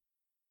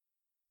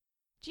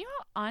 Do you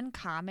know how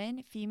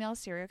uncommon female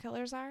serial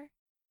killers are?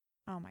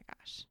 Oh my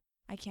gosh.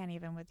 I can't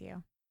even with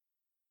you.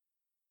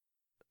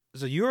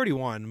 So you already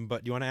won,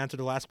 but you want to answer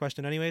the last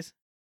question anyways?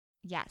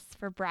 Yes,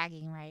 for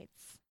bragging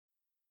rights.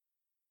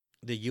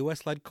 The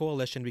U.S.-led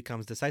coalition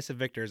becomes decisive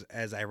victors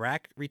as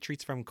Iraq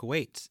retreats from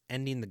Kuwait,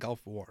 ending the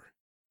Gulf War.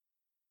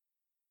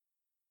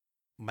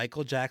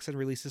 Michael Jackson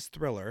releases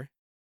Thriller.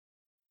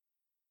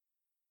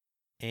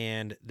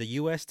 And the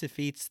U.S.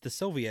 defeats the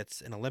Soviets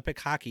in Olympic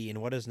hockey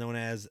in what is known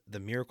as the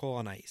Miracle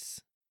on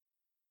Ice.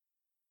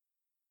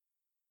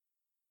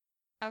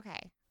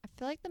 Okay, I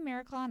feel like the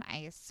Miracle on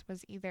Ice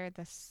was either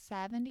the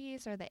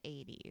 70s or the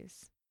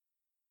 80s.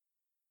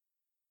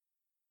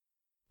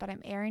 But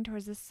I'm erring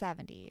towards the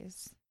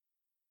 70s.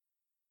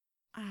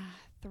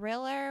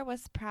 Thriller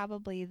was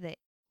probably the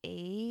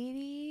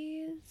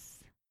 80s.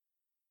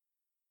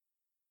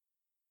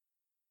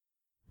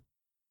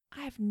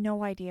 I have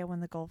no idea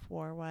when the Gulf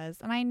War was.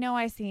 And I know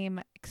I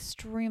seem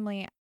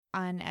extremely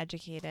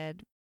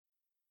uneducated.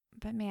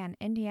 But man,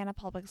 Indiana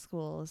public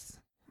schools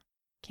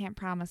can't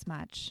promise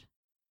much.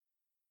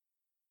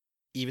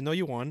 Even though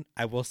you won,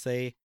 I will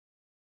say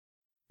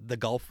the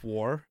Gulf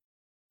War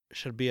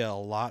should be a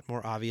lot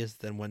more obvious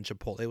than when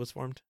Chipotle was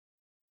formed.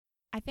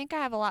 I think I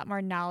have a lot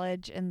more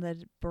knowledge in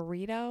the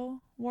burrito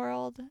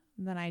world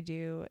than I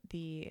do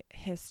the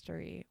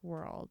history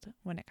world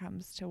when it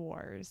comes to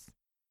wars.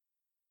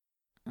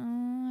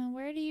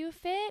 Where do you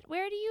fit?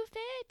 Where do you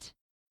fit?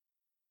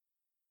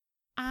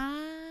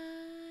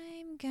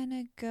 I'm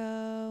gonna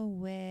go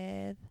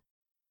with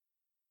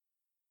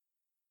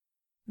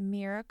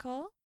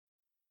Miracle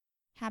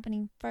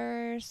happening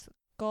first,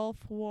 Gulf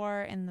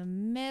War in the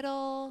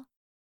middle,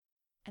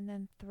 and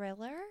then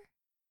Thriller?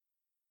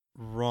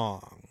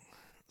 Wrong.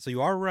 So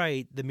you are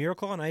right. The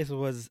Miracle on Ice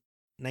was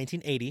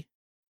 1980.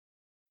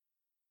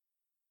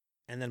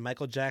 And then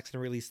Michael Jackson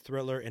released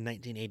Thriller in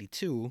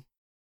 1982.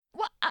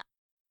 What?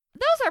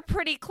 Those are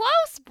pretty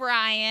close,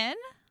 Brian.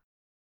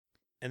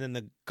 And then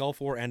the Gulf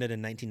War ended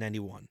in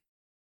 1991.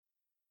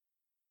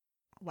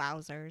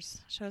 Wowzers.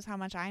 Shows how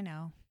much I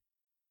know.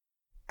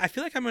 I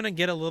feel like I'm going to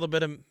get a little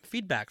bit of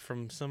feedback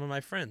from some of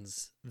my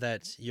friends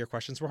that your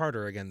questions were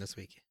harder again this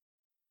week.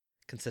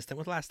 Consistent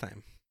with last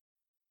time.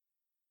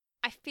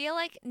 I feel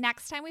like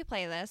next time we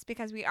play this,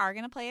 because we are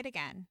going to play it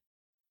again,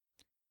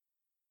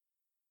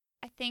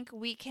 I think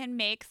we can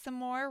make some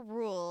more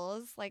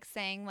rules, like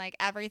saying like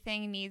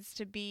everything needs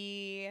to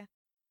be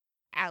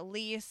at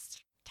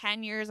least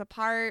 10 years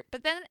apart.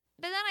 But then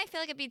I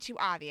feel like it'd be too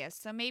obvious.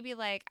 So maybe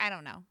like, I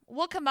don't know.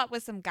 We'll come up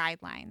with some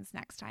guidelines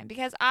next time,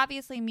 because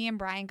obviously me and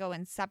Brian go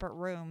in separate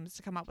rooms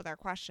to come up with our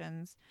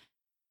questions.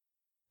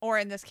 Or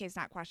in this case,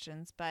 not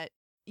questions, but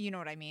you know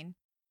what I mean.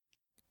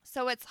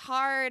 So it's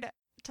hard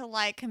to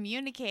like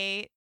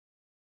communicate.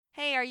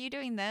 Hey, are you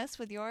doing this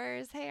with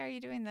yours? Hey, are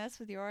you doing this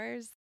with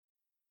yours?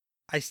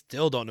 I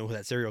still don't know who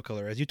that serial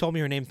killer is. You told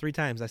me her name 3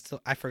 times.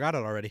 I forgot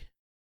it already.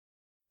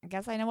 I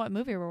guess I know what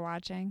movie we're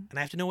watching. And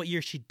I have to know what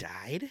year she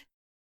died?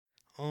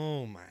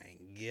 Oh my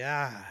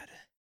God.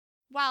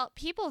 Well,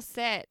 people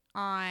sit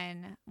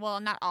on, well,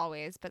 not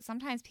always, but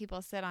sometimes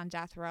people sit on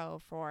death row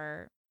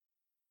for.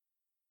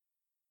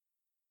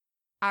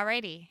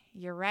 Alrighty,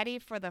 you ready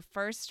for the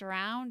first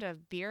round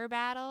of beer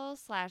battle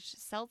 /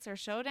 seltzer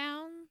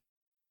showdown?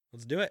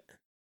 Let's do it.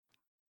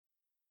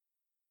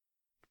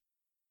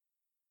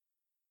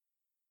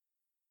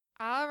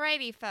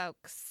 Alrighty,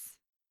 folks.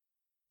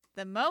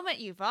 The moment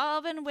you've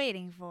all been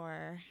waiting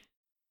for.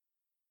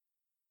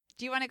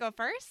 Do you want to go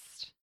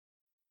first?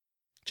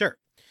 Sure.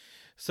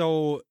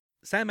 So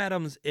Sam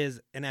Adams is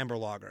an amber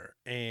lager,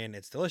 and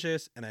it's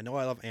delicious, and I know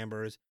I love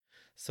ambers.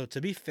 So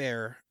to be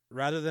fair,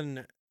 rather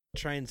than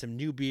trying some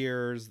new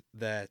beers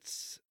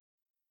that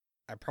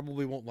I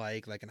probably won't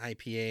like an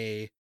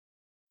IPA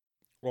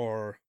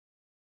or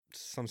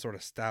some sort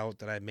of stout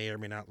that I may or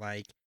may not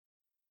like.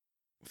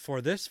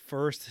 For this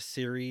first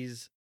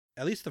series,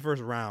 at least the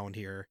first round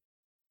here,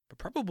 but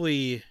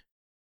probably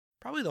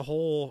the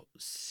whole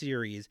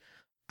series,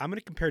 I'm going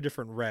to compare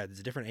different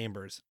reds, different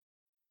ambers.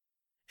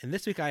 And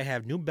this week I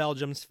have New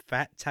Belgium's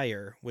Fat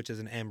Tire, which is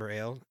an amber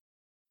ale.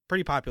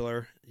 Pretty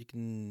popular. You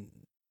can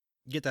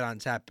get that on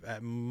tap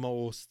at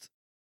most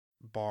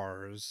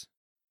bars.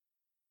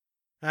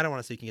 I don't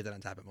want to say you can get that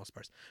on tap at most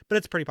bars, but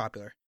it's pretty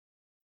popular.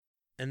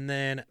 And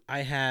then I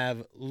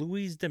have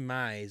Louis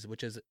Demise,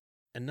 which is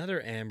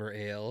another amber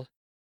ale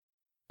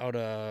out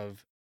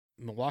of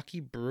Milwaukee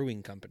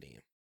Brewing Company.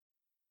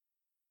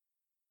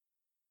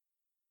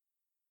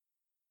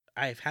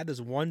 I've had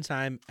this one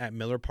time at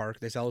Miller Park.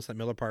 They sell this at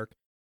Miller Park.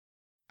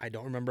 I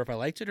don't remember if I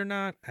liked it or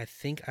not. I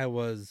think I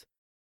was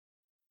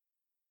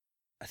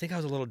a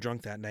little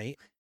drunk that night.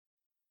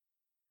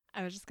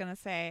 I was just going to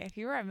say, if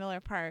you were at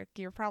Miller Park,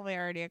 you're probably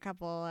already a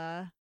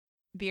couple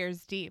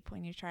beers deep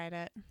when you tried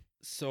it.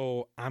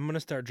 So I'm going to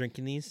start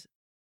drinking these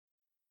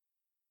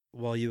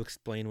while you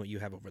explain what you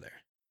have over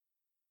there.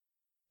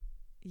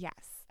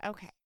 Yes.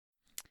 Okay.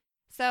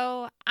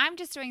 So I'm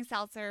just doing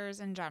seltzers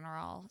in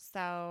general.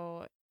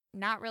 So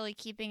not really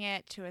keeping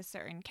it to a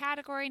certain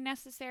category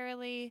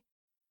necessarily.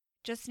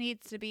 Just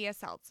needs to be a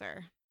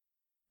seltzer,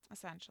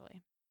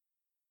 essentially.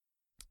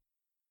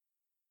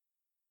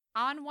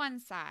 On one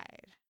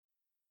side,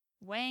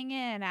 weighing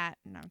in at,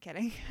 no, I'm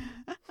kidding.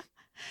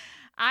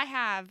 I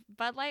have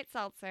Bud Light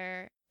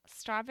Seltzer,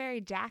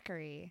 Strawberry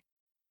Daiquiri.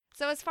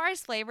 So as far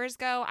as flavors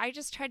go, I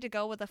just tried to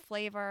go with a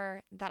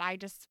flavor that I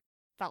just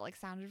felt like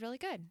sounded really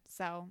good.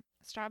 So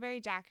Strawberry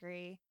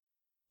Daiquiri.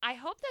 I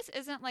hope this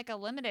isn't like a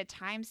limited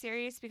time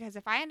series, because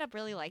if I end up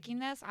really liking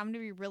this, I'm going to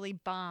be really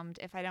bummed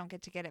if I don't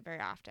get to get it very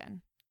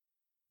often.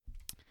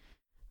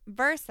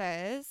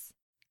 Versus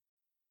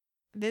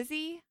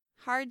Vizzy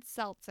Hard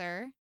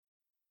Seltzer,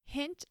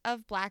 hint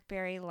of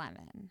blackberry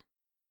lemon.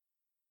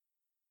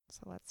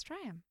 So let's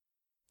try them.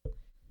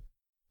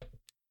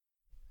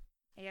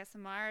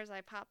 ASMR as I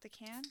pop the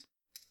can.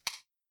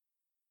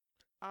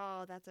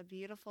 Oh, that's a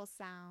beautiful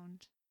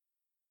sound.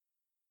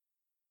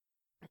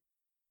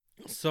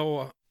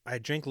 So I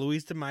drank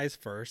Louis Demise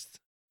first,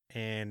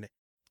 and it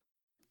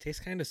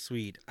tastes kind of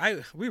sweet.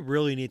 We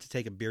really need to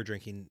take a beer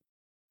drinking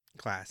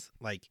class,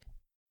 like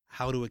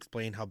how to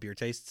explain how beer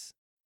tastes.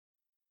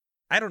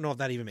 I don't know if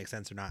that even makes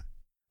sense or not.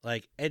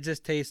 Like, it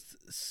just tastes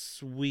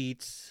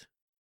sweet,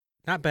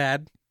 not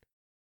bad.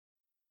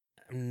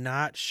 I'm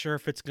not sure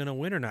if it's gonna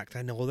win or not, because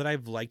I know that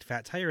I've liked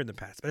Fat Tire in the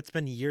past, but it's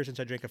been years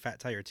since I drank a Fat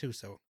Tire too.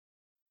 So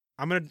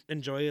I'm gonna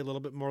enjoy a little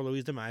bit more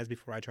Louis Demise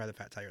before I try the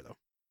Fat Tire, though.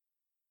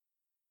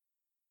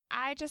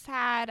 I just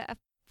had a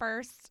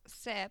first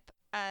sip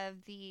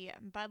of the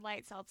Bud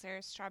Light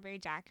Seltzer Strawberry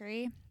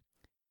Daiquiri.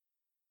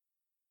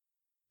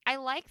 I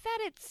like that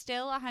it's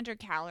still 100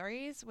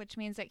 calories, which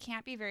means it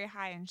can't be very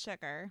high in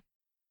sugar,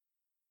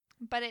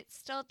 but it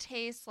still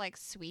tastes like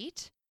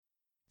sweet.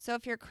 So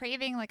if you're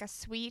craving like a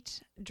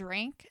sweet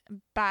drink,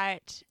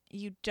 but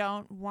you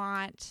don't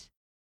want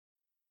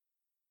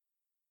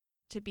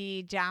to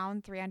be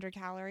down 300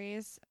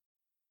 calories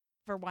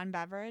for one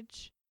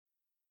beverage,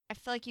 I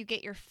feel like you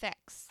get your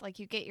fix, like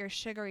you get your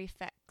sugary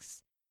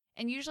fix.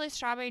 And usually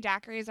strawberry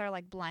daiquiris are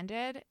like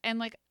blended, and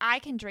like I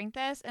can drink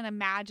this and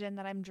imagine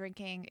that I'm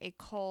drinking a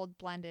cold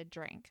blended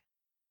drink.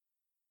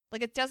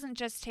 Like, it doesn't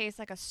just taste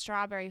like a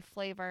strawberry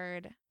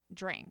flavored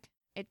drink.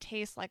 It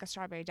tastes like a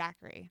strawberry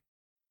daiquiri.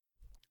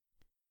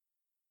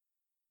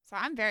 So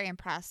I'm very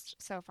impressed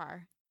so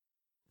far.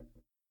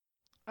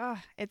 Oh,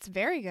 it's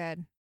very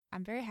good.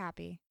 I'm very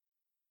happy.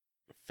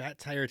 Fat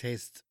Tire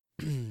tastes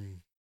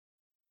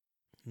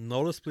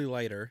noticeably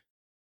lighter,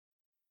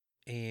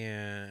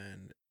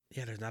 and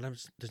yeah, there's not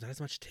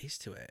as much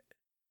taste to it.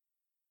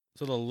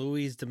 So the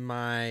Louis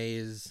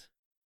Demise,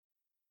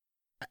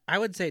 I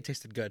would say it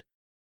tasted good.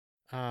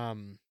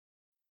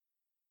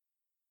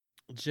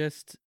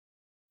 Just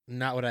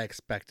not what I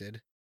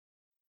expected.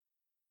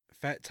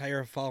 Fat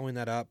Tire following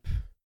that up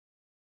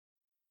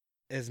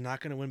is not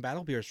going to win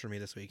battle beers for me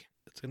this week.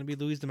 It's going to be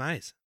Louis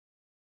Demise.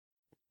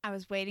 I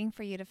was waiting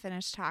for you to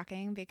finish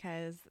talking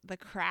because the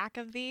crack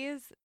of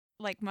these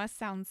like must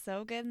sound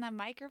so good in that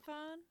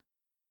microphone.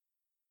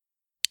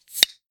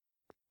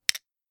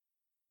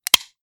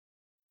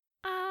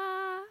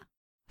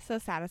 So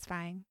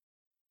satisfying.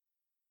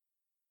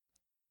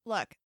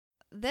 Look,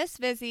 this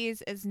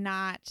Vizzy's is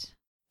not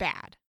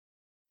bad.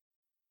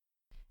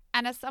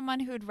 And as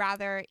someone who'd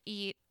rather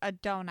eat a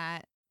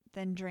donut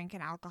than drink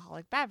an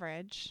alcoholic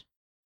beverage,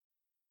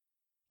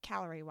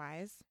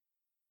 calorie-wise,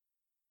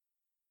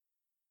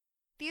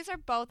 these are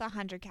both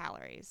 100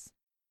 calories.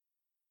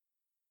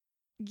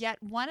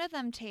 Yet one of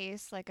them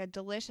tastes like a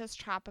delicious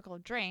tropical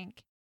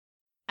drink,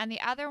 and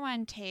the other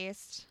one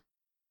tastes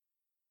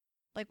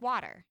like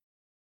water.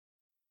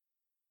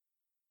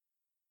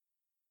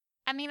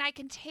 I mean, I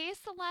can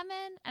taste the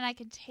lemon and I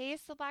can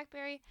taste the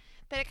blackberry,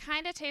 but it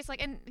kind of tastes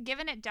like, and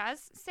given it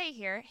does say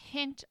here,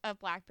 hint of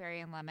blackberry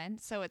and lemon,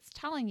 so it's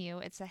telling you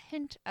it's a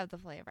hint of the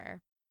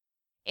flavor.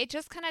 It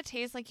just kind of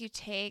tastes like you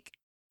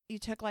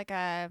took like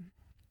a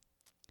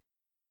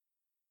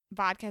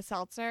vodka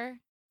seltzer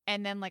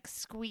and then like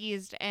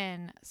squeezed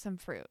in some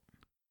fruit.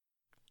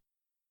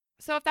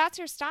 So if that's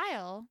your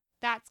style,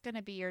 that's going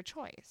to be your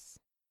choice.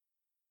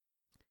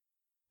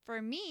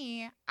 For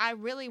me, I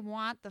really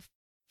want the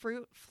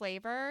fruit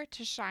flavor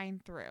to shine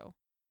through.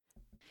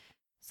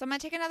 So I'm going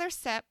to take another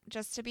sip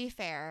just to be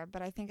fair,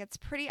 but I think it's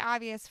pretty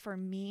obvious for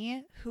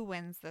me who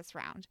wins this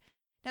round.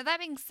 Now, that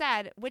being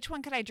said, which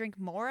one could I drink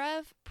more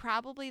of?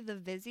 Probably the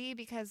Vizzy,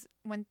 because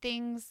when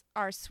things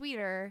are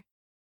sweeter,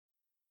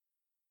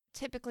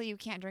 typically you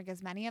can't drink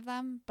as many of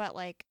them, but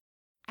like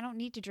I don't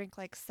need to drink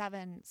like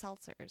 7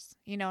 seltzers,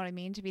 you know what I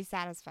mean, to be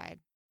satisfied.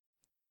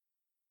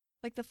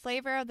 Like the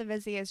flavor of the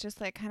Vizzy is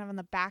just like kind of on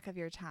the back of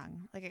your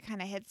tongue. Like it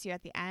kind of hits you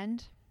at the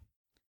end.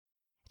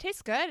 It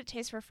tastes good. It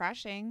tastes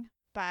refreshing,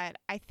 but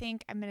I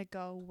think I'm going to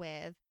go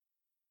with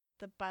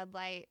the Bud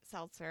Light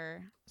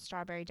Seltzer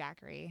Strawberry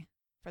Daiquiri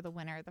for the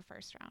winner of the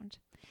first round.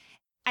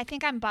 I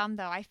think I'm bummed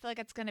though. I feel like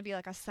it's going to be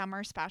like a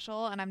summer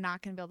special and I'm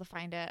not going to be able to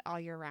find it all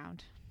year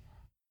round.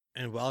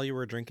 And while you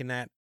were drinking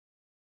that,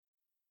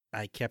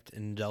 I kept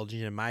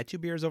indulging in my 2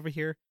 beers over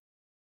here.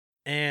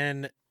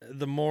 And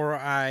the more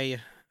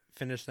I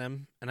finish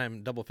them, and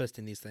I'm double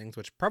fisting these things,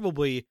 which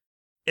probably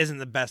isn't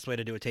the best way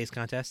to do a taste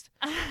contest.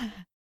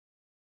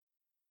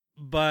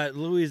 But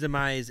Louis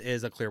Demise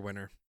is a clear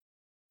winner.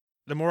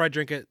 The more I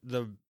drink it,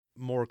 the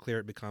more clear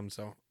it becomes.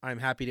 So I'm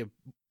happy to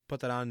put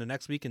that on the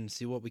next week and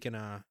see what we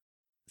can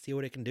see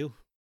what it can do.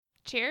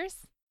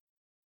 Cheers.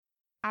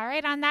 All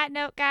right, on that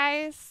note,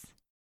 guys,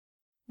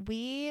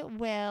 we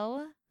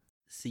will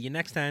see you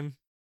next time.